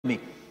me.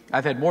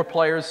 I've had more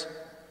players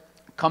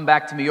come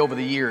back to me over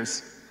the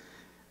years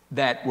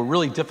that were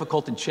really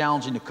difficult and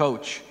challenging to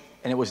coach,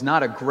 and it was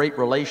not a great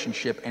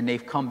relationship, and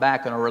they've come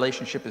back and our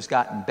relationship has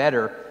gotten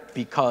better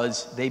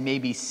because they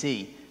maybe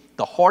see.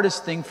 The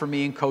hardest thing for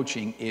me in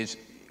coaching is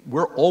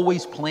we're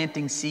always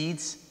planting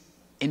seeds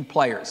in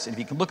players. And if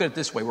you can look at it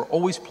this way, we're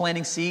always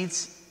planting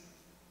seeds.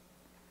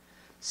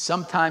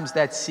 Sometimes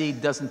that seed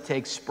doesn't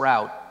take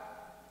sprout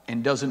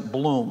and doesn't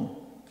bloom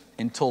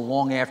until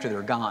long after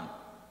they're gone.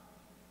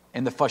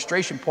 And the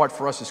frustration part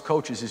for us as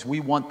coaches is we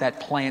want that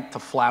plant to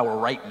flower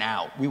right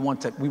now. We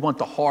want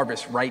to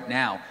harvest right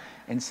now.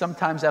 And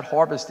sometimes that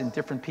harvest in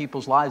different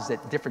people's lives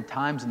at different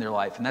times in their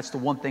life. And that's the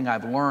one thing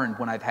I've learned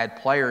when I've had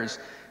players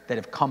that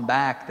have come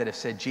back that have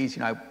said, geez,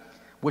 I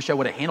wish I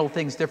would have handled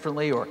things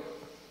differently, or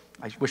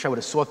I wish I would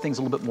have saw things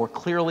a little bit more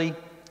clearly.